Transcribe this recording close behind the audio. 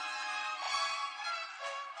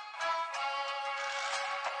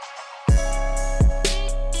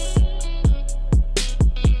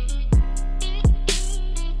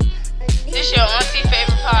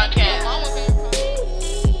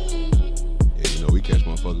catch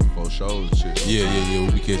motherfuckers before shows and shit. Yeah.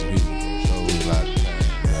 We be catching people before shows a lot of the time.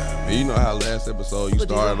 And you know how last episode you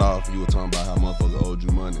started off, you were talking about how motherfucker owed you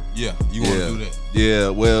money. Yeah, you want to do that? Yeah,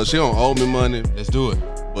 well, she don't owe me money. Let's do it.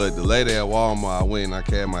 But the lady at Walmart, I went and I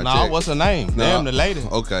carried my check. Nah, what's her name? Damn, the lady.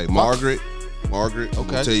 Okay, Margaret.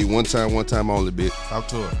 Okay. I'll tell you one time only, bitch. Talk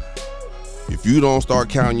to her. If you don't start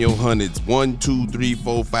counting your hundreds, 1, 2, 3,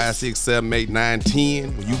 4, 5, 6, 7, 8, 9,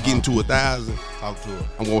 10, when you get into 1,000, talk to her.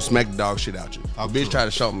 I'm gonna smack the dog shit out you. Bitch tried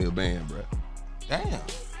to show me a band, bro. Damn.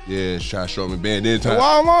 Yeah, she tried to show me a band. Then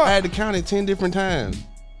Walmart? I had to count it 10 different times.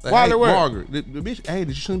 Like, Why hey, they were? Margaret, the bitch, hey,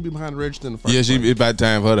 you shouldn't be behind the register in the first Yeah, place. it's about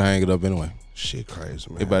time for her to hang it up anyway. Shit crazy,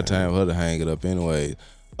 man. It's about time for her to hang it up anyway.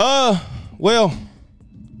 Well,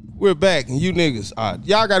 we're back, and you niggas,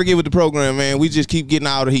 y'all got to get with the program, man. We just keep getting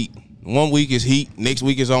all the heat. 1 week is heat, next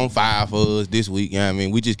week is on fire for us. This week, you know what I mean?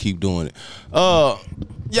 We just keep doing it. Y'all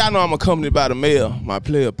know I'm accompanied by the mayor, my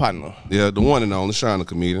player partner. Yeah, the one and only Shana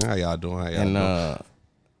comedian. How y'all doing?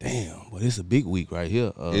 Damn, but it's a big week right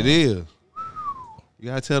here. It is. You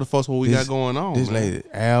gotta tell the folks what we got going on. This man. lady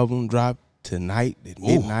album dropped tonight at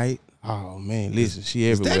midnight. Oh man, listen, she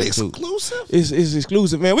everywhere. Is that exclusive? It's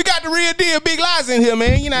exclusive, man. We got the real deal, Big Liza in here,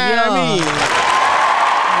 man. You know what I mean? Yeah.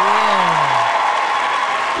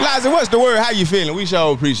 Liza, what's the word? How you feeling? We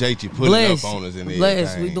sure appreciate you putting up on us in there.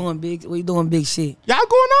 Bless. We doing big shit. Y'all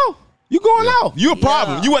going off? You going off? You a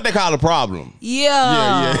problem? You what they call a problem?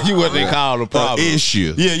 Yeah. You what they call a problem?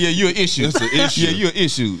 Issue. Yeah, you an issue. It's an issue. Yeah, you an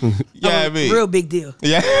issue. Yeah, I mean, real big deal.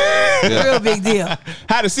 Yeah. Real big deal.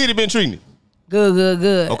 How the city been treating you?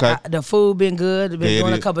 Good. Okay. The food been good. Been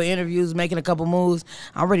doing it a couple interviews, making a couple moves.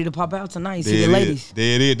 I'm ready to pop out tonight. See There the it ladies. is.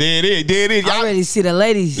 There it is. I'm ready to see the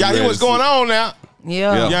ladies. Y'all hear what's going on now?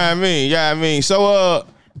 Yeah. Yeah, I mean. So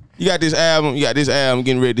you got this album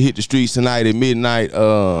getting ready to hit the streets tonight at midnight.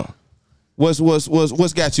 What's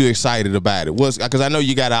got you excited about it? Because I know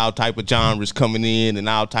you got all type of genres coming in and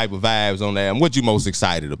all type of vibes on that. What you most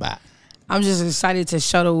excited about? I'm just excited to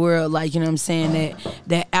show the world, like, you know what I'm saying,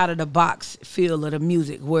 that out of the box feel of the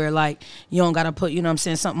music where, like, you don't gotta put, you know what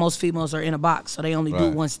I'm saying, most females are in a box, so they only do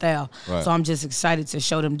one style. Right. So I'm just excited to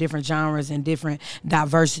show them different genres and different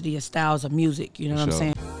diversity of styles of music, you know what I'm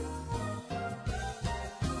saying?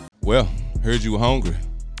 Well, heard you were hungry.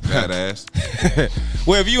 Badass.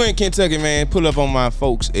 Well, if you in Kentucky, man, pull up on my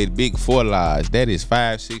folks at Big Four Lodge. That is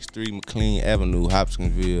 563 McLean Avenue,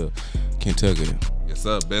 Hopkinsville, Kentucky. Yes,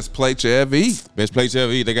 sir. Best plate you ever eat. Best place you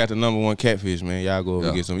ever eat. They got the #1 catfish, man. Y'all go over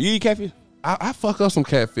and get some. You eat catfish? I fuck up some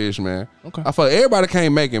catfish, man. Okay. Everybody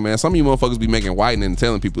can't make it, man. Some of you motherfuckers be making whiting and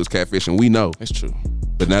telling people it's catfish, and we know. That's true.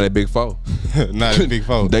 But not at Big Four. Not at Big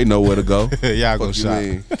Four. They know where to go. Y'all go shop.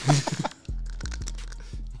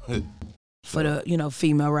 For the,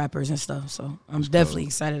 female rappers and stuff. So I'm definitely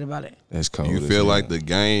excited about it. That's cool. You feel like the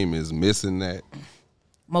game is missing that?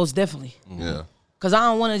 Most definitely. Yeah. Because I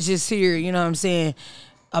don't want to just hear, you know what I'm saying,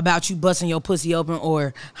 about you busting your pussy open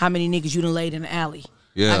or how many niggas you done laid in the alley.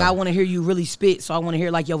 Yeah. Like, I want to hear you really spit, so I want to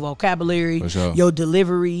hear, like, your vocabulary, your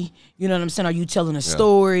delivery. You know what I'm saying? Are you telling a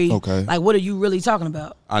story? Okay. Like, what are you really talking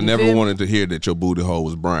about? I never wanted to hear that your booty hole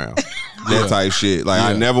was brown. That type shit. Like,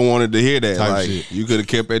 I never wanted to hear that. Type like, shit. You could have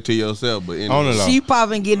kept that to yourself. But anyway. She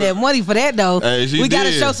popping getting that money for that, though. Hey, we got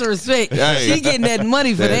to did. show some respect. Hey. She getting that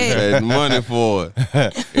money for that. That money for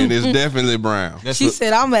it. And it's definitely brown. She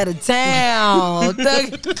said, I'm out of town.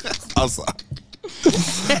 I'm sorry.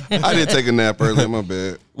 I didn't take a nap earlier, my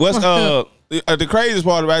bad. What's the craziest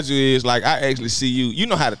part about you is, like, I actually see you. You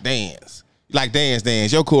know how to dance, like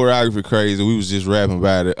dance. Your choreography crazy. We was just rapping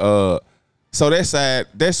about it. So that side,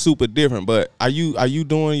 that's super different. But are you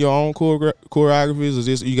doing your own choreographies, or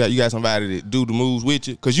this you got somebody that do the moves with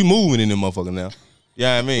you? Cause you moving in them motherfucker now.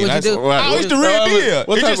 Yeah, I mean, What'd you do? Right. It's the real deal.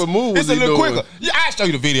 What type of move was It's a he little doing? quicker. Yeah, I show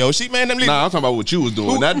you the video. She man, them. Nah, I'm talking about what you was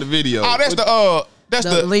doing, not the video. Oh, that's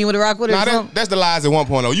The lean with the rock with it. that's the Liza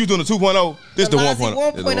 1.0. You doing the 2.0? This the 1.0.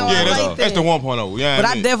 1.0. Yeah, that's the 1.0. Yeah, But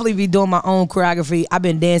I definitely be doing my own choreography. I've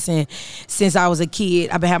been dancing since I was a kid.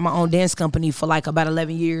 I've been having my own dance company for like about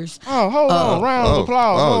 11 years. Oh, hold on. Round of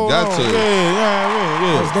applause. Got to. Yeah.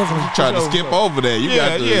 I was definitely Tried to skip over that. You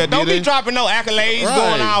got to. Yeah. Don't be in. dropping no accolades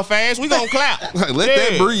going all fast. We gonna clap. Let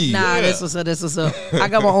that breathe. Nah, that's what's up. I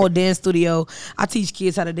got my own dance studio. I teach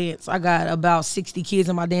kids how to dance. I got about 60 kids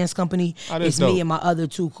in my dance company. It's dope. me and my other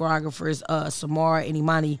two choreographers, Samara and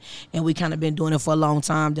Imani, and we kind of been doing it for a long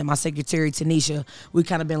time. Then my secretary, Tanisha, we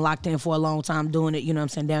kind of been locked in for a long time doing it, you know what I'm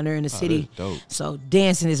saying, down there in the city. Dope. So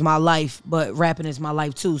dancing is my life, but rapping is my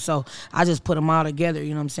life too. So I just put them all together, you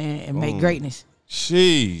know what I'm saying, and make greatness.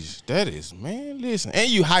 Jeez, that is, man, listen. And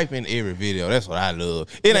you hyping every video. That's what I love.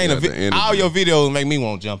 It ain't all your videos make me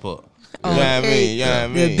want to jump up.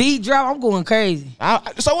 The beat drop, I'm going crazy.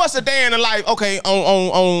 So what's a day in the life? Okay,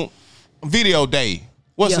 on video day.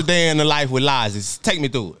 What's a day in the life with Liz? Take me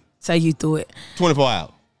through it. Take you through it. 24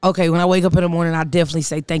 hours. Okay, when I wake up in the morning, I definitely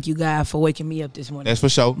say thank you, God, for waking me up this morning. That's for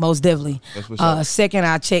sure. Most definitely. That's for sure. Second,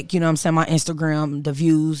 I check, my Instagram, the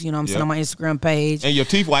views, on my Instagram page. And your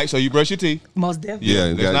teeth white, so you brush your teeth. Most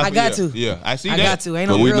definitely. Yeah, I got to. Yeah, I see I that. got to. Ain't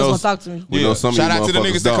no girls gonna talk to me. We know some Shout of you out to the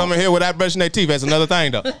niggas that come in here without brushing their teeth. That's another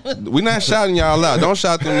thing, though. We not shouting y'all out. Don't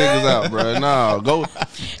shout them niggas out, bro. No, go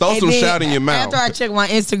throw some shout in your mouth. After I check my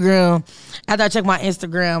Instagram,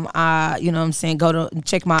 go to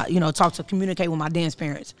check my, communicate with my dance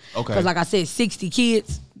parents. Okay. Because like I said, 60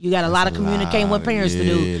 kids. You got a lot of communicating with parents to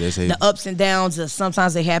do. The ups and downs.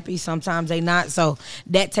 Sometimes they happy, sometimes they not. So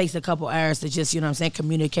that takes a couple hours to just,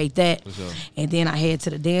 communicate that. Sure. And then I head to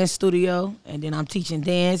the dance studio, and then I'm teaching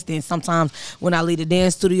dance. Then sometimes when I leave the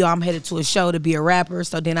dance studio, I'm headed to a show to be a rapper.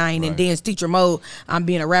 So then I ain't in dance teacher mode. I'm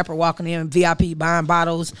being a rapper, walking in VIP, buying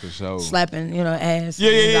bottles, slapping, ass.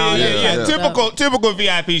 Yeah. Typical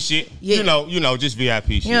VIP shit. Yeah. Just VIP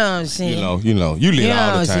shit. You know what I'm saying? You lit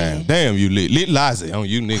all the time. Damn, you lit. Lit Liza on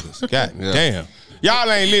you niggas. God damn. Y'all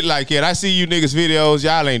ain't lit like that. I see you niggas videos.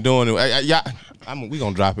 Y'all ain't doing it. We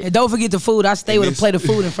gonna drop it. And don't forget the food. I stay with a plate of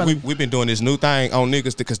food in front of me. We've been doing this new thing on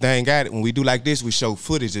niggas because they ain't got it. When we do like this, we show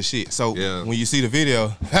footage of shit. So when you see the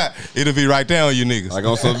video, it'll be right there on you niggas. Like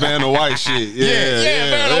on some Vanna White shit. Yeah,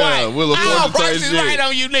 Vanna White. Willa Fortune price is right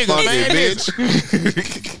on you niggas, bitch.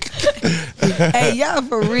 Hey, y'all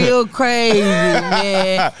for real crazy,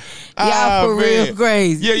 man. Y'all for real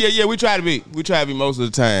crazy. Yeah. We try to be most of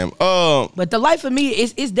the time. But the life of me,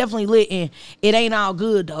 it's definitely lit, and it ain't all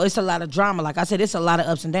good though. It's a lot of drama. Like I said, it's a lot of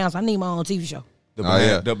ups and downs. I need my own TV show.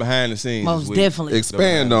 The behind the scenes. Most definitely.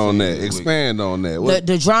 Expand on that.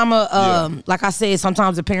 The drama, like I said,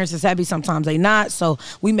 sometimes the parents is happy, sometimes they not. So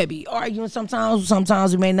we may be arguing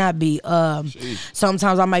sometimes we may not be.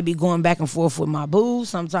 Sometimes I might be going back and forth with my boo.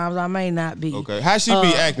 Sometimes I may not be. Okay. How she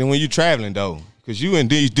be acting when you traveling though? Because you in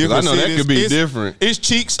these different cities. I know that could be different. It's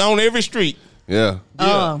cheeks on every street. Yeah.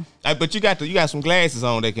 But you got some glasses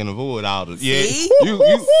on that can avoid all the. Yeah. You feel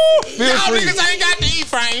free. Niggas ain't got the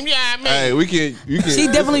E-frame. Yeah, I mean. Hey, you can. She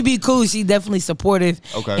definitely be cool. She definitely supportive.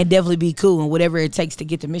 Okay. And definitely be cool and whatever it takes to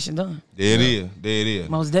get the mission done. There it is.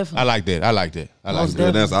 Most definitely. I like that. I was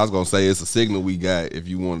gonna say it's a signal we got if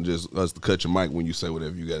you want to just us to cut your mic when you say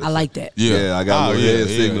whatever you got to say. I like that. Yeah, I got a little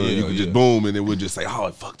signal. You can just boom and then we'll just say, oh,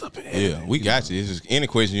 it fucked up in here. Yeah, we got you. It's just any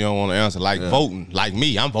question you don't want to answer. Like voting. Like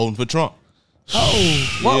me, I'm voting for Trump.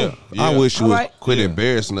 Oh, whoa. Yeah. I wish you would quit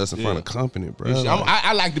embarrassing us in front of company, bro.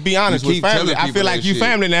 I like to be honest with family. I feel like you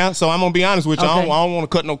family now, so I'm going to be honest with you. I don't want to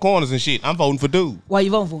cut no corners and shit. I'm voting for dude. Why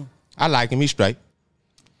you voting for him? I like him. He's straight.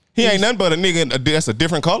 He ain't nothing but a nigga that's a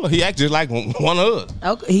different color. He act just like one of us.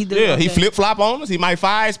 Okay, he do. Yeah, he flip-flop on us. He might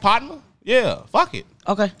fire his partner. Yeah, fuck it.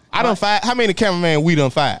 Okay. I done fired. How many cameramen we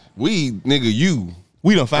done fired? We done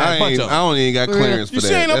fired a bunch of them. I don't even got clearance for that. You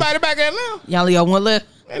see ain't nobody back there now? Y'all got one left?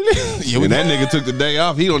 And that nigga took the day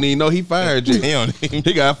off. He don't even know he fired you.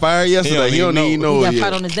 He got fired yesterday. He don't even know. He got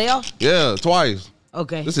fired on his day off? Yeah, twice.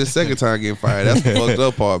 Okay. This is his second time getting fired. That's the fucked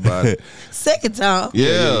up part about it. Second time?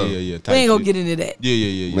 Yeah. We ain't gonna get into that.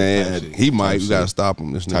 Yeah. Man, he might. We gotta stop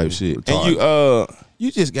him. This type shit. And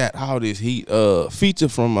you just got all this heat. Feature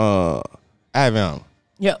from Ivy.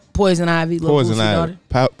 Yep, Poison Ivy. Poison Ivy.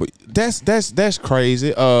 That's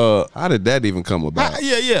crazy. How did that even come about?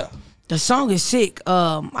 Yeah. The song is sick.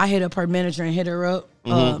 I hit up her manager and hit her up.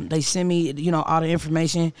 They sent me, all the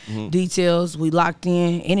information, details. We locked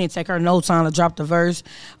in. It didn't take her no time to drop the verse.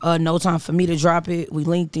 No time for me to drop it. We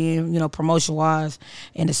linked in, promotion wise,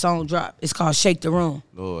 and the song dropped. It's called "Shake the Room."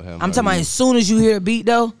 Lord, I'm talking about as soon as you hear a beat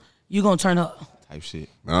though, you gonna turn up. Type shit.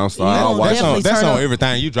 I'm sorry. That's on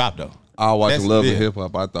everything you drop though. I was watching Love and Hip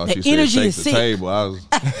Hop. I thought she said shake the table. I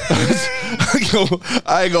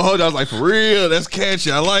ain't gonna hold you. I was like, for real, that's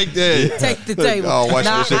catchy. I like that. Take the table.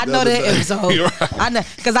 I know that episode. I know,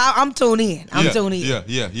 because I'm tuned in. Tuned in.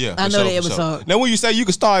 Yeah. I know the episode. Now, when you say you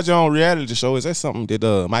can start your own reality show, is that something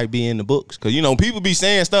that might be in the books? Because, people be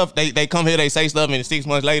saying stuff. They come here, they say stuff, and 6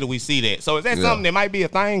 months later, we see that. So is that something that might be a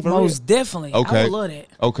thing for Most definitely. Okay. I would love that.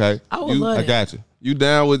 Okay. I would love that. I got you. You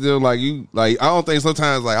down with them? I don't think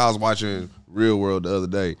sometimes, I was watching Real World the other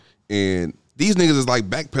day, and these niggas is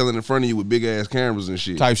backpedaling in front of you with big ass cameras and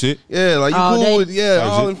shit. Type shit. Yeah, you cool with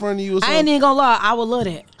all in front of you or something. I ain't even gonna lie, I would love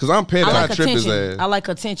that. Cause I'm petty. I trip his attention. ass. I like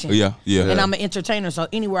attention. Yeah. And I'm an entertainer, so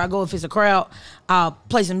anywhere I go, if it's a crowd, I'll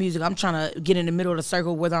play some music. I'm trying to get in the middle of the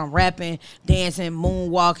circle, whether I'm rapping, dancing,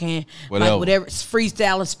 moonwalking, whatever, it's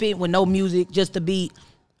freestyling, spit with no music, just the beat.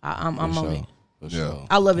 I'm on it. Sure.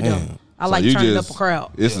 I love it though. I like turning up a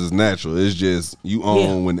crowd. This is natural. It's just you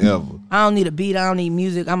own whenever. I don't need a beat. I don't need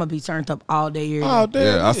music. I'm gonna be turned up all day. Oh,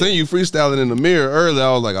 damn. Yeah, I seen you freestyling in the mirror earlier.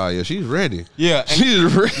 I was like, oh yeah, she's ready. Yeah, she's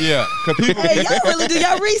ready. Yeah, cause people, Hey, y'all really do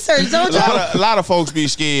y'all research, don't y'all? a lot of folks be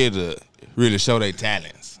scared to really show their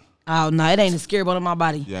talents. Oh no, it ain't a scary bone in my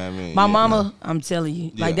body. Yeah, I mean, my mama, I'm telling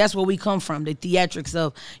you, like that's where we come from. The theatrics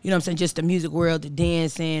of, you know what I'm saying, just the music world, the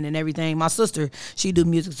dancing and everything. My sister, she do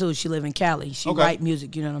music too. She live in Cali. She write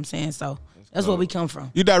music. You know what I'm saying? So that's where we come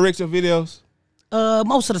from. You direct your videos?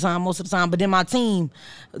 Most of the time. But then my team,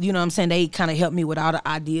 you know what I'm saying, they kind of help me with all the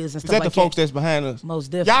ideas and stuff like that. Is that the folks that's behind us?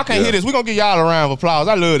 Most definitely. Y'all can't hear this. We're going to give y'all a round of applause.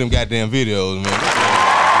 I love them goddamn videos, man.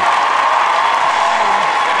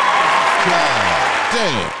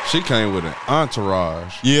 Damn. She came with an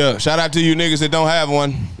entourage. Yeah, shout out to you niggas that don't have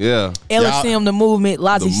one. Yeah. LSM, the movement.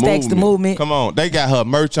 Lozzie Stacks, the movement. Come on. They got her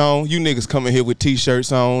merch on. You niggas coming here with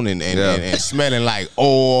T-shirts on and smelling like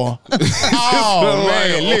oil. Oh,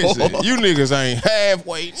 man, listen. You niggas ain't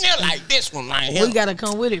halfway near like this one right here. We got to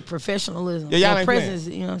come with it. Professionalism. Yeah, y'all ain't presence,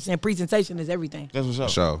 you know what I'm saying? Presentation is everything. That's what's up.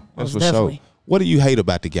 For sure. That's what's up. What do you hate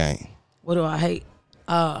about the game? What do I hate?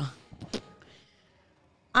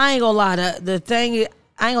 I ain't gonna lie. The thing is,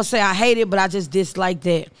 I ain't gonna say I hate it, but I just dislike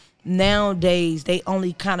that nowadays they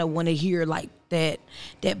only kind of want to hear like that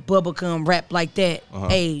bubblegum rap like that.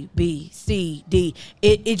 A, B, C, D.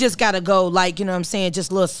 It just gotta go like, you know what I'm saying, just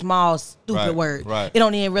little small stupid words. Right. It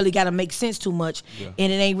don't even really gotta make sense too much. Yeah.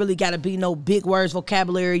 And it ain't really gotta be no big words,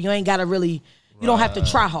 vocabulary. You ain't gotta really, you don't have to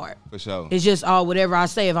try hard. For sure. It's just whatever I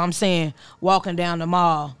say. If I'm saying walking down the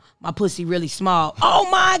mall, my pussy really small. Oh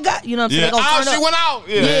my God. You know what I'm saying? They gonna turn up. Went out.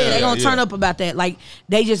 They gonna turn up about that. Like,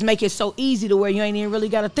 they just make it so easy to where you ain't even really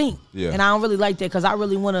gotta think. Yeah. And I don't really like that because I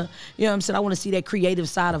really wanna, you know what I'm saying, I wanna see that creative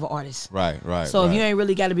side of an artist. Right. So if you ain't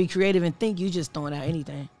really gotta be creative and think, you just throwing out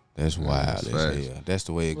anything. That's wild. That's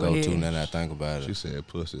the way it go too, now that I think about it. She said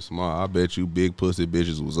pussy small. I bet you big pussy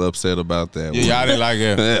bitches was upset about that. Yeah, y'all didn't like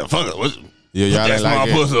it. Yeah, fuck it. Yeah, y'all didn't like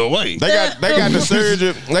it. Pussy away. They got the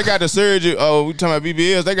surgery. They got the surgery. Oh, we talking about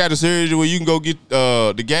BBLs. They got the surgery where you can go get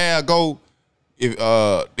the gal go. If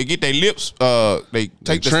they get their lips, they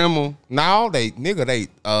take the trim them. No, they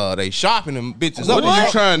sharpen them bitches What up. are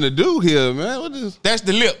you trying to do here, man? What is? That's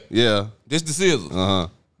the lip. Yeah. This the scissors.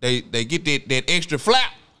 They get that extra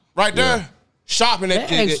flap right there. Yeah. Sharpen that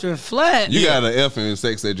extra flat. You got an F in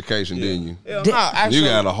sex education, didn't you? Yeah, you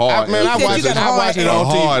got a hard F. I watched it on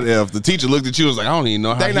TV. Hard F. The teacher looked at you and was like, I don't even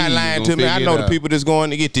know how they not lying to me. I know the people that's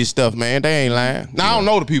going to get this stuff, man. They ain't lying. Now, I don't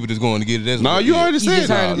know the people that's going to get it. No, you already said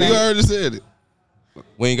it. You already said it.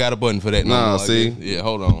 We ain't got a button for that. No, see? Yeah,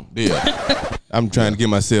 hold on. Yeah. I'm trying to give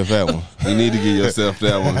myself that one. You need to give yourself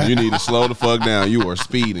that one. You need to slow the fuck down. You are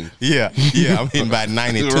speeding. Yeah. I'm hitting about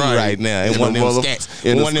 92 right now. And one of them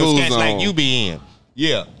scats. One of them scats like you be in.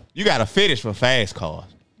 Yeah. You got a fetish for fast cars.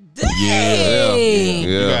 Dang. Yeah.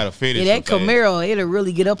 You got a fetish that Camaro, it'll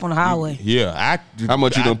really get up on the highway. Yeah. How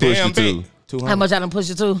much you done push it to? 200. How much I done push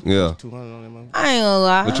it to? Yeah. 200 on that motherfucker. I ain't gonna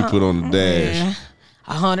lie. What you put on the dash?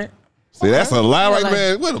 100. See, that's a lie right,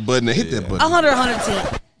 man. What a button to hit that button. 100,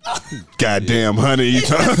 110. Goddamn, honey, you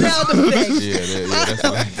talking? That's a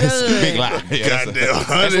big lie. Yeah, goddamn,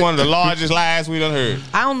 honey. That's one of the largest lies we done heard.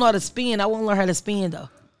 I don't know how to spin. I won't learn how to spin though.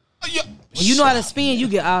 When you know how to spin, you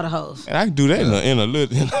get all the hoes. And I can do that in a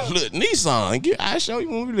little Nissan. I'll show you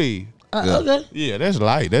when we leave. Okay. Yeah, that's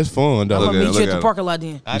light. That's fun, though. I'm going to meet you at the parking lot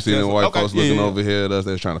then. You see them white folks looking over here at us.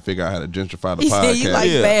 They're trying to figure out how to gentrify the podcast. You like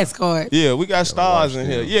fast cars. Yeah, we got stars in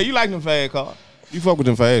here. Yeah, you like them fast cars. You fuck with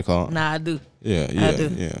them fast cars. Nah, I do.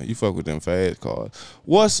 Yeah. You fuck with them fast cars.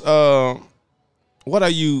 What are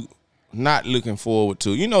you not looking forward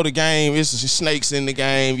to? You know the game, it's snakes in the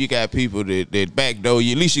game. You got people that backdoor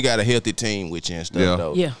you. At least you got a healthy team with you and stuff,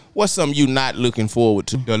 though. Yeah. What's something you not looking forward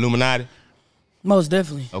to? The Illuminati? Most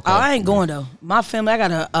definitely. Okay. I ain't going, though. My family, I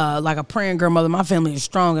got a praying grandmother. My family is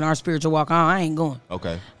strong in our spiritual walk. I ain't going.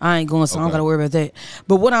 Okay. I ain't going, so I don't got to worry about that.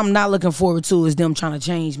 But what I'm not looking forward to is them trying to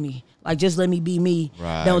change me. Like, just let me be me.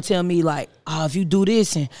 Right. Don't tell me, like, if you do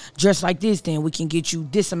this and dress like this, then we can get you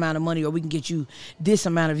this amount of money or we can get you this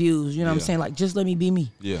amount of views. You know what I'm saying? Like, just let me be me.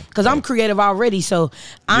 Yeah. Because I'm creative already, so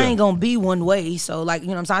I ain't going to be one way. So, like, you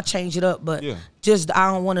know what I'm saying? I change it up, but just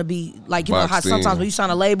I don't want to be, like, you know how sometimes when you sign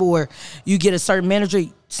a label or you get a certain manager,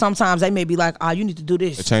 sometimes they may be like, you need to do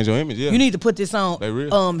this. They change your image, yeah. You need to put this on. They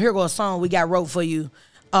real. Here go a song we got wrote for you.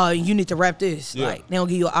 You need to rap this. Yeah. Like, they don't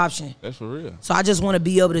give you an option. That's for real. So I just want to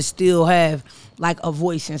be able to still have like a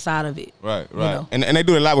voice inside of it. Right. You know? And they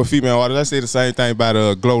do it a lot with female artists. I say the same thing about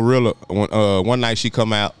Glorilla. One night she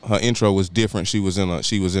come out, her intro was different. She was in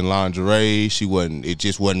lingerie. It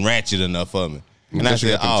just wasn't ratchet enough for me. And I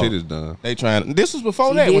said, got them titties done. They trying. This was before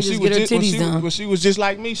She that did when just she get was her titties just, done. when she was just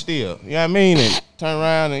like me still. You know what I mean? And turn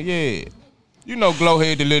around and you know, glow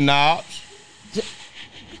head the little knobs.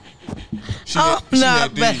 She had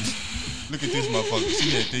these. Look at this motherfucker. She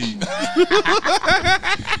had these.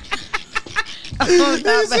 He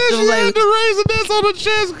said she had the razor that's on the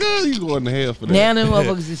chest, girl. You going to hell for that? Now them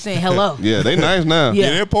motherfuckers is saying hello. Yeah, they nice now. Yeah.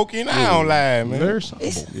 Yeah, they poke you in the eye on live, man. Very simple.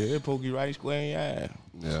 Yeah, they poke you right square in your eye.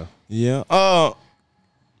 Yeah. Yeah.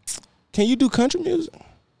 Can you do country music?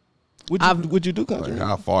 Would you do country? Like,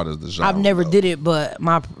 how far does the genre I've never go? did it, but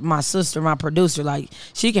my sister, my producer, like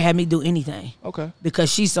she can have me do anything. Okay.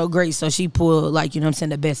 Because she's so great, so she pull like, you know what I'm saying,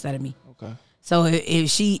 the best out of me. Okay. So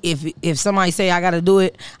if somebody say I gotta do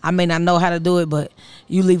it, I may not know how to do it, but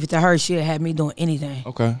you leave it to her, she'll have me doing anything.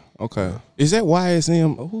 Okay. Is that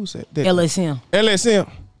YSM? Who's that? LSM.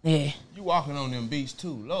 LSM. Yeah. You walking on them beats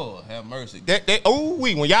too. Lord have mercy.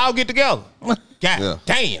 When y'all get together. God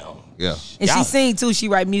damn. Yeah. And Y'all- she sing too, she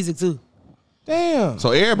write music too. Damn.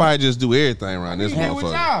 So everybody just do everything around this Get with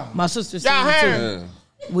motherfucker. y'all. My sister sing Y'all too. hiring? Yeah.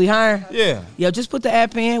 We hiring? Yeah. Yo, just put the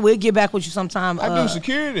app in. We'll get back with you sometime. I do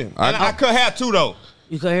security. And I- I could have two though.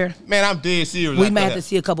 You could hear? Man, I'm dead serious. We I might could have to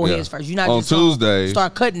see a couple Yeah. heads first. You're not On just gonna Tuesdays.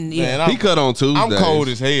 start cutting. Yeah. Man, He cut on Tuesdays. I'm cold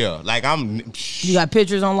as hell. Like I'm. You got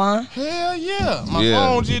pictures online? Hell yeah. My Yeah.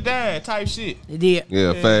 phone just died. Type shit. It did.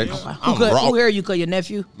 Yeah, facts. yeah. Who I'm cut? raw. Who here? You cut your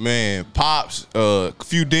nephew? Man, pops, a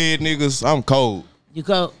few dead niggas. I'm cold. You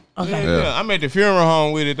cut? Okay. Yeah. I'm at the funeral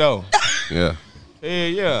home with it though. Yeah.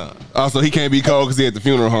 Yeah. Also, he can't be cold because he at the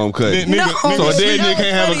funeral home cutting. No, So a dead nigga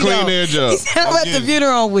can't have a clean air job. He said I'm at the getting-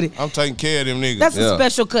 funeral with it. I'm taking care of them niggas. That's a Yeah.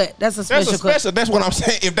 special cut. That's a special cut. That's what I'm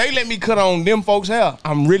saying. If they let me cut on them folks' hair,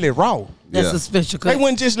 I'm really raw. That's Yeah. a special They cut.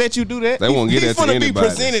 wouldn't just let you do that. They won't get He's that to finna be anybody.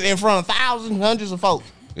 presented in front of thousands, hundreds of folks.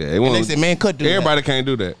 Yeah, they And won't. they said, man, cut do Everybody can't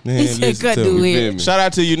do that. Man, He said listen cut to do me. it. Feel me? Shout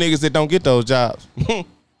out to you niggas that don't get those jobs.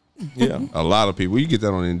 Yeah. A lot of people. You get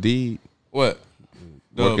that on Indeed. What?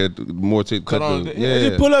 Work at more to Cut cut on. the, Yeah.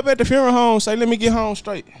 Just pull up at the funeral home. Say, let me get home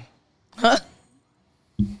straight. Huh?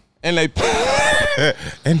 And they.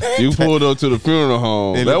 and they You pulled up to the funeral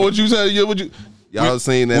home. And That look- what you said? Y'all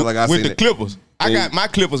seen that? Like I with seen the it. clippers. Yeah. My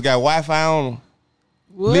clippers got Wi-Fi on them.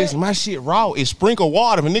 What? Listen, my shit raw. It sprinkle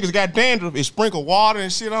water. If niggas got dandruff, it sprinkle water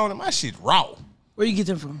and shit on it. My shit raw. Where you get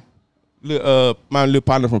them from? My little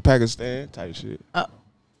partner from Pakistan type shit.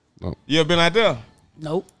 You ever been out there?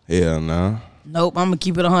 Nope. Hell no. Nope. I'm gonna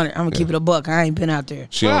keep it 100. I'm gonna keep it a buck. I ain't been out there.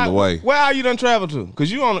 She on the way. Where are you done travel to?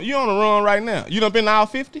 Cause you on the run right now. You done been to all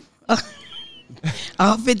 50?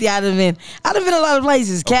 All 50. I'd have been a lot of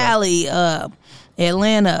places. Cali,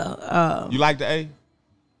 Atlanta. You like the A?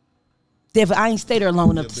 I ain't stayed there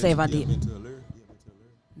long enough to say if I did.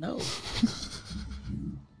 No.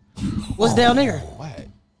 What's down there? What?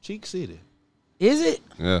 Cheek City. Is it?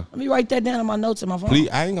 Yeah. Let me write that down in my notes on my phone. Please,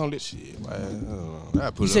 I ain't gonna let shit.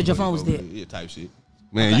 You said your phone was dead. Yeah, type shit.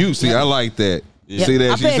 Man, you see, I like that. Yeah. See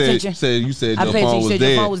that I she pay attention. said you said I your pay phone attention. was You said your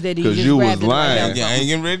dead phone was dead. You because just you was grabbed it right lying. down. Yeah, I ain't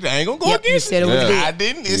getting ready. I ain't gonna go Yep, you against said it was Yeah. dead. I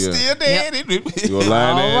didn't. It's Yeah. still dead. You a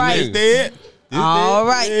lying All ass right. It's nigga. dead. It's All dead.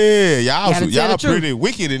 right. Yeah, Gotta tell y'all the truth. pretty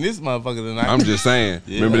wicked in this motherfucker tonight. I'm just saying.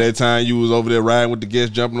 Yeah. Remember that time you was over there riding with the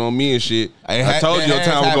guests jumping on me and shit? Hey, I told you your that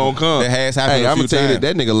time was has gonna happened. come. That has happened Hey, a I'm few gonna tell you times.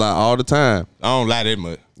 that nigga lie all the time. I don't lie that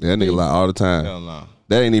much. That nigga lie all the time. Hell no.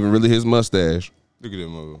 That ain't even really his mustache. Look at that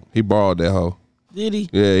mother. He borrowed that hoe. Did he?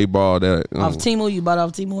 Yeah, he borrowed that. Off Temu? You bought it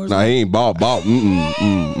off Temu or Nah, something? he ain't bought.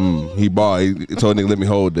 He bought. He told nigga let me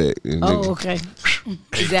hold that. And nigga- Oh, okay.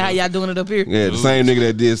 Is that how y'all doing it up here? Yeah, the same nigga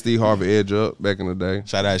that did Steve Harvey Edge up back in the day.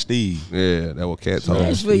 Shout out Steve. Yeah, that was Cat told.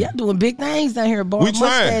 Nashville, y'all doing big things down here, boy. We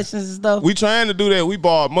trying. Mustaches and stuff. We trying to do that. We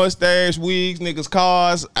bought mustache, wigs, niggas'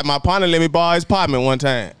 cars. My partner let me borrow his apartment one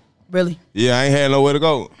time. Really? Yeah, I ain't had nowhere to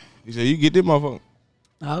go. He said, you get this motherfucker.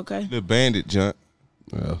 Okay. Little bandit junk.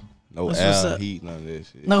 Yeah. No That's what's air, up. heat, none of that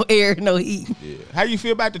shit. No air, no heat. Yeah. How you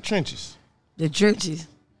feel about the trenches? The trenches.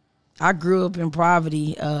 I grew up in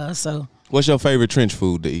poverty, so What's your favorite trench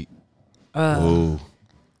food to eat? Oh.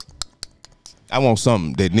 I want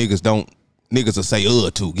something that niggas will say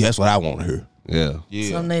to. Guess what I want to hear? Yeah.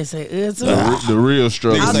 Yeah. some they say too. The real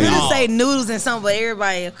struggle. I was say, gonna oh. say noodles and something, but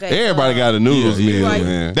everybody okay. Everybody got a noodles Yeah, yeah. meal, Right.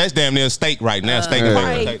 man. That's damn near steak right now. Steak and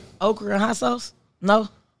I steak. hate okra and hot sauce. No,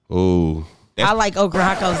 Oh. I like okra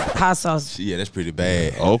and hot sauce. Yeah, that's pretty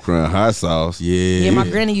bad. Okra and hot sauce. Yeah. Yeah, my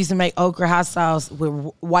granny used to make okra hot sauce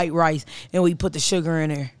with white rice, and we put the sugar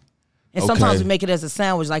in there. And sometimes Okay. we make it as a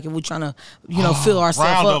sandwich, like if we're trying to, fill ourselves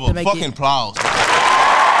Round up of to a make fucking it. applause.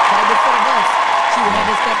 Like before the bus, she would have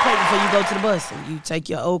this that plate before you go to the bus, and you take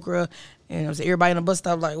your okra, and everybody in the bus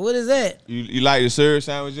stop like, "What is that?" You like the syrup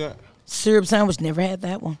sandwich, John? Syrup sandwich. Never had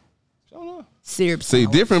that one. Show enough. syrup See,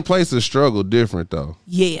 sandwich. different places struggle different though.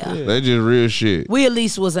 Yeah. They just real shit. We at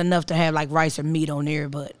least was enough to have like rice or meat on there,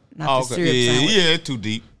 but not the syrup sandwich. Yeah, too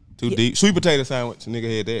deep. Too deep. Sweet potato sandwich.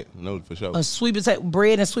 Nigga had that. No, for sure. A sweet potato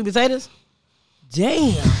bread and sweet potatoes?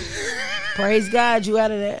 Damn. Praise God you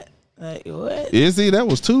out of that. Like, what? Izzy, that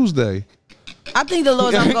was Tuesday. I think the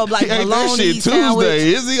Lord's gonna go like Ain't that bologna shit sandwich. Tuesday?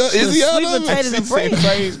 Is he out sweet of potatoes it? and bread.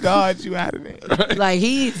 Praise God, you out of there. Like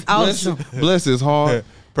he's awesome. Bless his heart.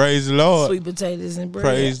 Praise the Lord. Sweet potatoes and bread.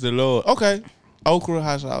 Praise the Lord. Okay. Okra,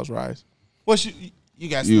 hot sauce, rice. What's you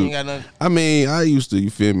got? You got nothing? I mean, I used to. You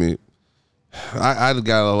feel me? I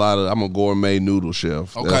got a lot of. I'm a gourmet noodle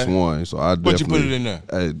chef. Okay. That's one. So I What definitely. you put it in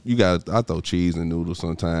there? You got. I throw cheese and noodles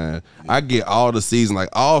sometimes. I get all the season. Like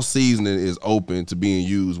all seasoning is open to being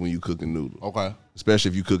used when you cooking noodles. Okay. Especially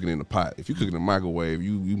if you cooking in a pot. If you cooking in a microwave,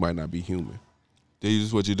 you might not be human. This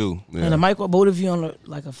is what you do. Yeah. And a microwave, but if you on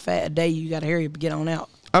like a fat day, you gotta hurry up and get on out.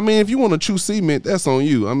 I mean, if you want to chew cement, that's on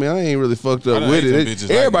you. I mean, I ain't really fucked up with hate them it. bitches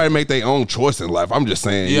like Everybody make their own choice in life. I'm just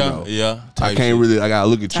saying, Yeah, you know. yeah. I Type can't shit. really. I gotta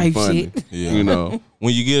look at you Type funny. shit. Yeah. You know.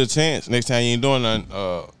 When you get a chance, next time you ain't doing nothing,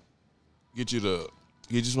 get you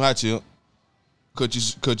some hot chip.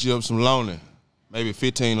 Cut you up some bologna. Maybe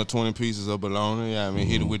 15 or 20 pieces of bologna. Yeah, I mean,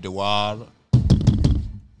 hit it with the water.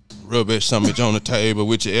 Rub that sandwich on the table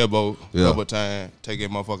with your elbow. Yeah. Couple time. Take that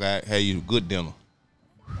motherfucker out. Have you a good dinner.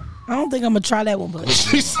 I don't think I'm gonna try that one, but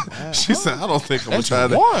she said, I don't think I'm gonna That's try one.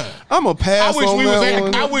 that. I'm gonna pass on that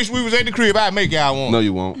one. I wish we was at the crib. I'd make y'all one. No,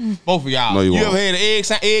 you won't. Both of y'all. No, you won't. ever had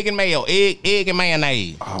an egg and mayo? Egg and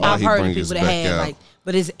mayonnaise. Oh, I've he heard of bring his people that back had out. like,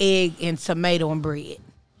 but it's egg and tomato and bread.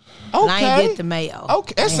 Okay. And I ain't get the mayo.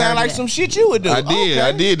 Okay. That Ain't sound heard like of some shit you would do. I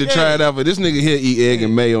did to try it out, but this nigga here eat egg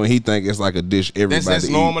and mayo, and he think it's like a dish everybody That's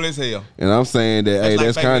eat. normal as hell. And I'm saying that, hey, like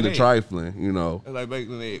that's bacon kind and of egg. trifling, you know. That's like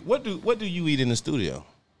bacon and egg. What do you eat in the studio?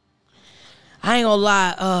 I ain't gonna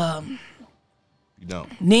lie. You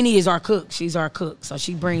don't. Nene is our cook. She's our cook, so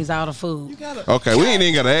she brings out the food. Okay, we ain't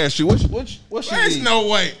even gotta ask you what she There's eat. no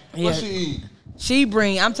way. Yeah. What she eat? She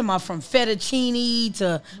bring. I'm talking about from fettuccine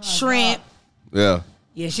to shrimp. Yeah.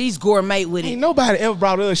 Yeah, she's gourmet with Ain't it. nobody ever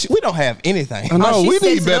brought us shit. We don't have anything. I know She we sets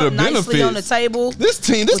need it better up nicely on the benefits. table. This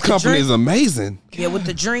With the company drink. is amazing. Yeah, with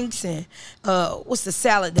the drinks and what's the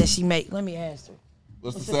salad that she make? Let me ask her.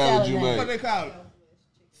 What's the salad salad you name? What make? they call it?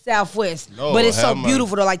 Southwest. Lord, But it's so have mercy.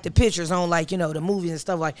 beautiful to like the pictures on like, you know, the movies and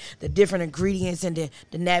stuff, like the different ingredients and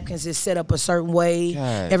the napkins is set up a certain way.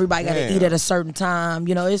 God Everybody got to damn. eat at a certain time.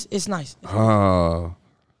 You know, it's nice.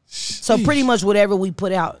 So Sheesh. pretty much whatever we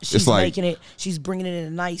put out, she's like- making it. She's bringing it in a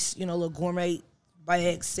nice, you know, little gourmet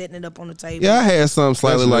bag, setting it up on the table. Yeah, I had something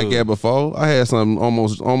slightly That's like good. that before. I had something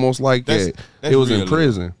almost like That's- that. that's It was real in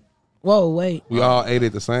prison. Whoa, wait. We all ate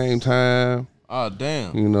at the same time. Oh,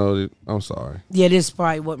 damn. You know, I'm sorry. Yeah, this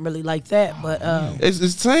probably wasn't really like that, but It's the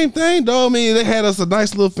same thing, though. I mean, they had us a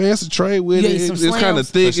nice little fancy tray with You it. ate some It's kind of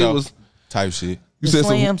slams? thick. For sure. It was. Type shit. You the said some.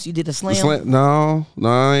 slams, you did the slam. No,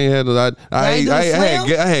 I ain't had that. I ain't do the slam?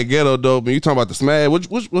 had ghetto dope, and you talking about the smash?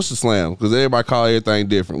 What's the slam? Because everybody call everything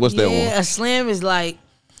different. What's that one? Yeah, a slam is like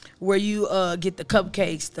where you get the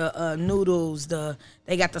cupcakes, the noodles,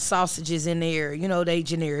 they got the sausages in there. You know, they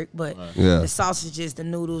generic, but Yeah. the sausages, the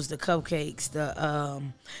noodles, the cupcakes,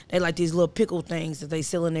 they like these little pickle things that they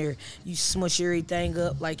sell in there. You smush everything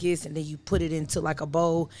up like this, and then you put it into like a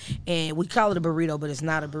bowl, and we call it a burrito, but it's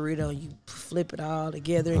not a burrito. You flip it all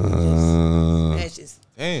together, and that's just.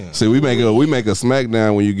 Damn. See, we make a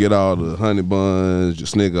smackdown when you get all the honey buns, your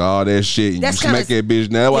snicker, all that shit. And That's you smack kinda- that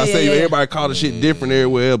bitch. Now, that's why I Yeah, say yeah, yeah. everybody call the shit different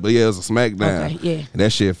everywhere, but yeah, it's a smackdown. Okay, yeah. And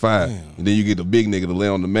that shit fire. And then you get the big nigga to lay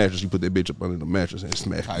on the mattress. You put that bitch up under the mattress and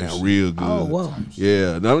smash it down real good. Oh, whoa.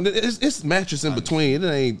 Yeah, no, it's mattress in between. It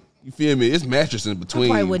ain't. You feel me? It's mattress in I between.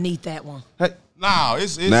 probably wouldn't eat that one. Hey, No,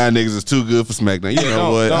 it's now niggas is too good for SmackDown. You know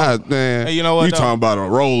Don't- what? don't. Man, Hey, you know what, You don't. talking about a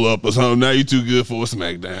roll up or something? Now you too good for a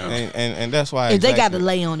SmackDown. and that's why If they got to exactly-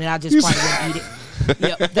 lay on it, I just probably wouldn't eat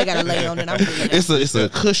it. Yep, they got to lay on it. I'm good with that. It's a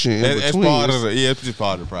cushion in That's between. part of it. Yeah, it's just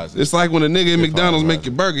part of the process. It's like when a nigga in It's McDonald's fine, make right.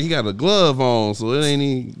 your burger, he got a glove on, so it ain't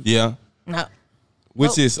even. Yeah. No.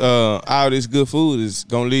 Which is all this good food is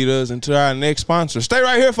gonna lead us into our next sponsor. Stay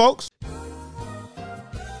right here, folks.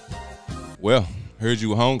 Well, heard you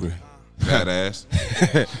were hungry. Fat ass.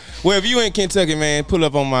 Well, if you in Kentucky, man, pull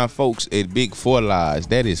up on my folks at Big Four Lodge.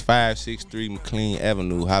 That is 563 McLean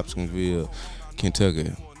Avenue, Hopkinsville,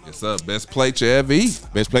 Kentucky. It's up. Best plate you ever eat.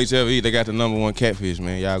 Best place you ever eat. They got the #1 catfish,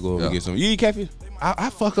 man. Y'all go over and get some. You eat catfish?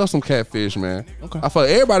 I fuck up some catfish, man. Okay. I fuck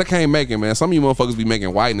everybody can't make it, man. Some of you motherfuckers be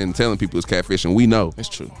making whitening and telling people it's catfish, and we know. It's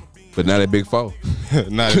true. But now that Big Four,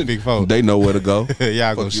 Not a big foe. they know where to go.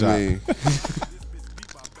 Y'all go Fuck you shop. mean?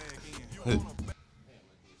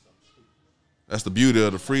 That's the beauty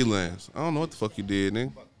of the freelance. I don't know what the fuck you did,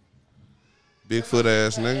 nigga. Bigfoot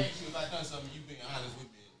ass nigga. If I done something, you being honest with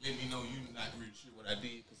me, let me know you not really sure what I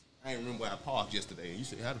did. Cause I ain't remember where I parked yesterday. And you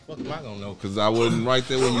said, how the fuck am I gonna know? Cause I wasn't right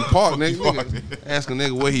there when you parked, nigga. Ask a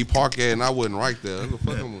nigga where he parked at, and I wasn't right there.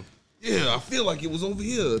 Yeah, I feel like it was over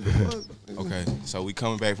here. Okay, so we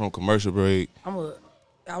coming back from commercial break. I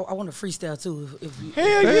want to freestyle too.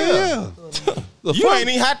 Hell yeah. You ain't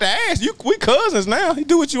even have to ask. We cousins now. You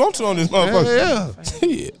do what you want to on this motherfucker.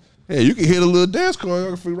 Yeah. Yeah, you can hit a little dance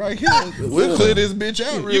choreography right here. We'll clear this bitch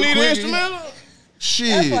out real quick. You need an instrumental?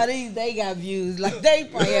 Shit. That's why they got views. Like, they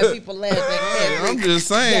probably have people laughing. I'm just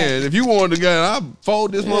saying, if you wanted to go, I'd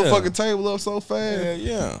fold this motherfucking table up so fast.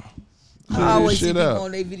 Yeah. I always see people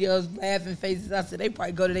on their videos laughing faces. I said they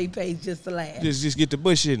probably go to their page just to laugh. Just get the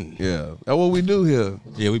bullshitting. Yeah. That's what we do here.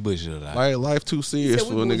 Yeah, we bullshit a lot. Like, life too serious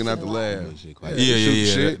for a nigga not to laugh.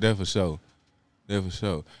 Yeah. That for sure. That for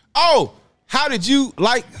sure. Oh, how did you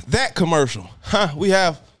like that commercial? We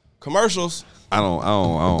have commercials. I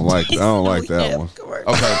don't like that one. Okay.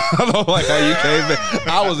 I don't like how you came back.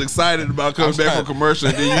 I was excited about coming back from commercial,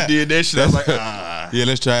 and then you did that shit. I was like, Yeah,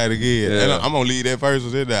 let's try it again. Yeah. And I'm gonna leave that first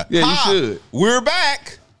one in there. Yeah, you should. We're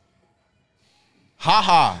back. Ha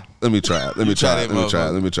ha. Let me try it. Let me try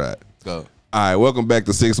it. Go. All right, welcome back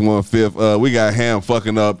to 615. We got Ham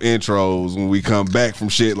fucking up intros when we come back from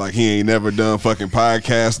shit like he ain't never done fucking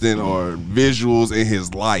podcasting or visuals in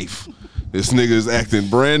his life. This nigga is acting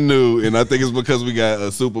brand new, and I think it's because we got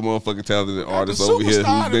a super motherfucking talented artist over here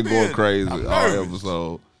who's been going crazy all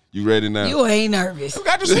episode. You ready now? You ain't nervous. You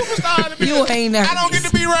got the superstar. You ain't nervous. I don't get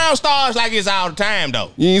to be around stars like it's all the time,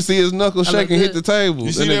 though. You ain't see his knuckles shaking, hit the table.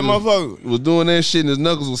 You see that motherfucker? Was doing that shit, and his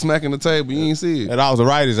knuckles was smacking the table. You ain't see it. That was the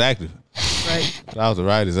writer's actor. Right. That was the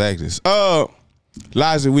writer's actors.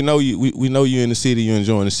 Liza, we know you. We know you in the city. You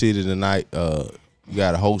enjoying the city tonight. You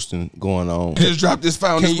got a hosting going on. Just drop this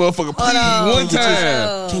found this motherfucker, please, one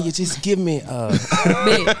time. Can you just give me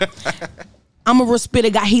I'm a real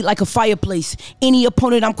spitter, got heat like a fireplace. Any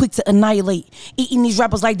opponent, I'm quick to annihilate. Eating these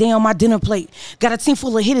rappers like they on my dinner plate. Got a team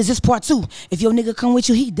full of hitters, this part two. If your nigga come with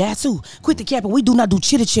you, he that too. Quit the cap, we do not do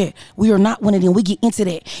chitter chat. We are not one of them, we get into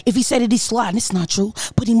that. If he said that he's sliding, it's not true.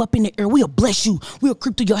 Put him up in the air, we'll bless you. We'll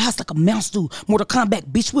creep through your house like a mouse do. Mortal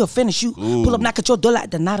Kombat, bitch, we'll finish you. Pull up, knock at your door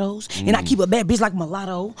like Donatos. And I keep a bad bitch like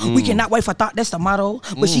mulatto. We cannot wait for thought, that's the motto.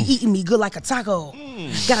 But she eating me good like a taco.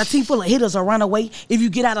 Got a team full of hitters around the way. If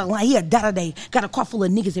you get out of line, he a data day. Got a car full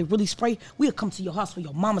of niggas that really spray. We'll come to your house where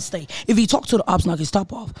your mama stay. If he talk to the ops, knock his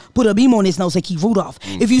top off. Put a beam on his nose, like he Rudolph.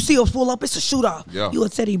 If you see us pull up, it's a shoot off. Yeah. You a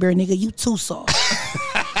teddy bear, nigga. You too soft.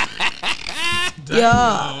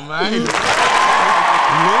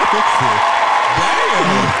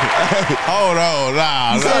 Hold on,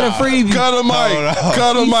 nah. You said a freebie. Cut a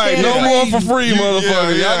mic. No more for free,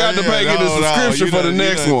 motherfucker. Y'all got to pay get a subscription for the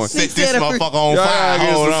next one. Set this motherfucker on fire.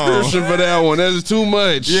 Y'all get a subscription for that one. That's too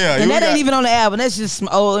much. Yeah, and that ain't even on the album. That's just, you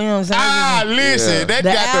know what I'm saying? Listen. That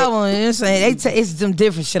the got album, you know what I'm saying? It's some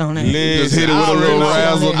different shit on there. Just hit it with a little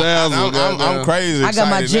razzle dazzle. I'm crazy. I got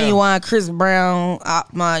my Genuine Chris Brown,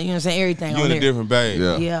 my, you know what I'm saying, everything you on there. You in a different bag.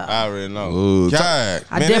 Yeah. I already know. God,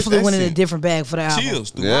 I definitely went in a different bag for the album.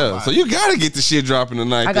 Chills. Yeah, so you gotta get the shit dropping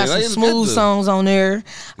tonight. I got some smooth songs on there. Yeah.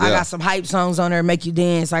 I got some hype songs on there, make you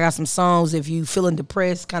dance. I got some songs if you feeling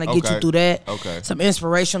depressed, kind of get you through that. Okay. Some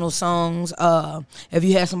inspirational songs. If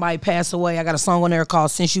you had somebody pass away, I got a song on there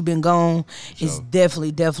called "Since You Been Gone." It's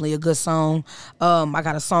definitely a good song. I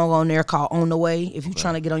got a song on there called "On the Way." If you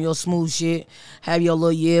trying to get on your smooth shit, have your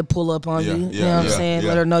little pull up on you. You know what I'm saying?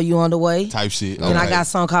 Let her know you on the way. Type shit. Then I got a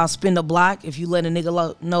song called "Spin the Block." If you let a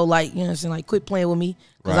nigga know, like, you know what I'm saying, like, quit playing with me.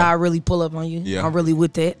 Cause I really pull up on you. Yeah. I'm really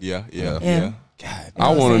with that. Yeah. God,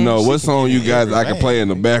 I want to know what song you guys I can play in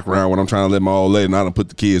the background when I'm trying to let my old lady. And I done put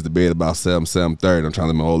the kids to bed about 7:30. I'm trying to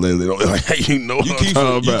let my old lady like, hey, you know what I'm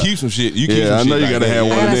talking about. You keep some shit. I know you gotta have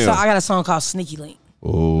one of them. I got a song called "Sneaky Link."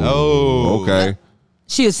 Oh, okay.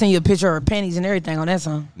 She'll send you a picture of her panties and everything on that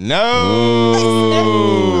song. No.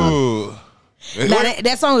 Now,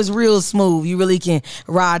 that song is real smooth. You really can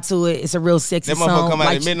ride to it. It's a real sexy song. That motherfucker come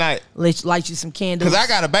out at midnight. Light you some candles. Cause I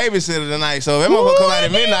got a babysitter tonight, so that motherfucker come out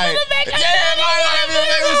at midnight.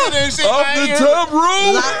 Off the top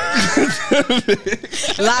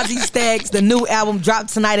room. Lozzie Stacks, the new album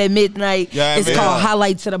dropped tonight at midnight. It's called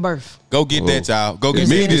 "Highlight to the Birth." Go get that, y'all. Go get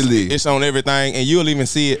immediately. It's on everything, and you'll even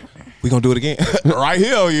see it. We gonna do it again right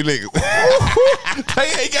here on you niggas.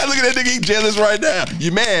 Hey, you gotta look at that nigga. He jealous right now.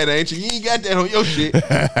 You mad, ain't you? You ain't got that on your shit. You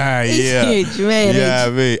mad, ain't you?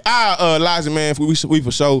 Liza, man, we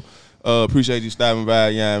for sure appreciate you stopping by.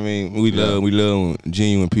 You know what I mean? We love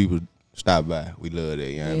genuine people stop by. We love that.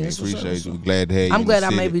 You know what I mean? Appreciate you. Glad to have you. I'm glad I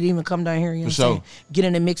maybe even come down here. You know what I'm saying? sure. Get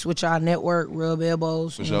in the mix with y'all network, rub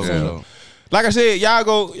elbows. For sure. Like I said, y'all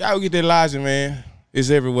go get that Liza, man. It's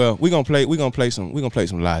everywhere. We gonna play some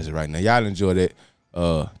Liza right now. Y'all enjoy that.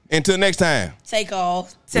 Until next time. Take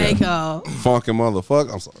off. Funky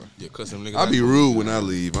motherfucker. I'm sorry. Yeah, cut some niggas I out. be rude when I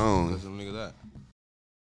leave. I don't. Cut some niggas out.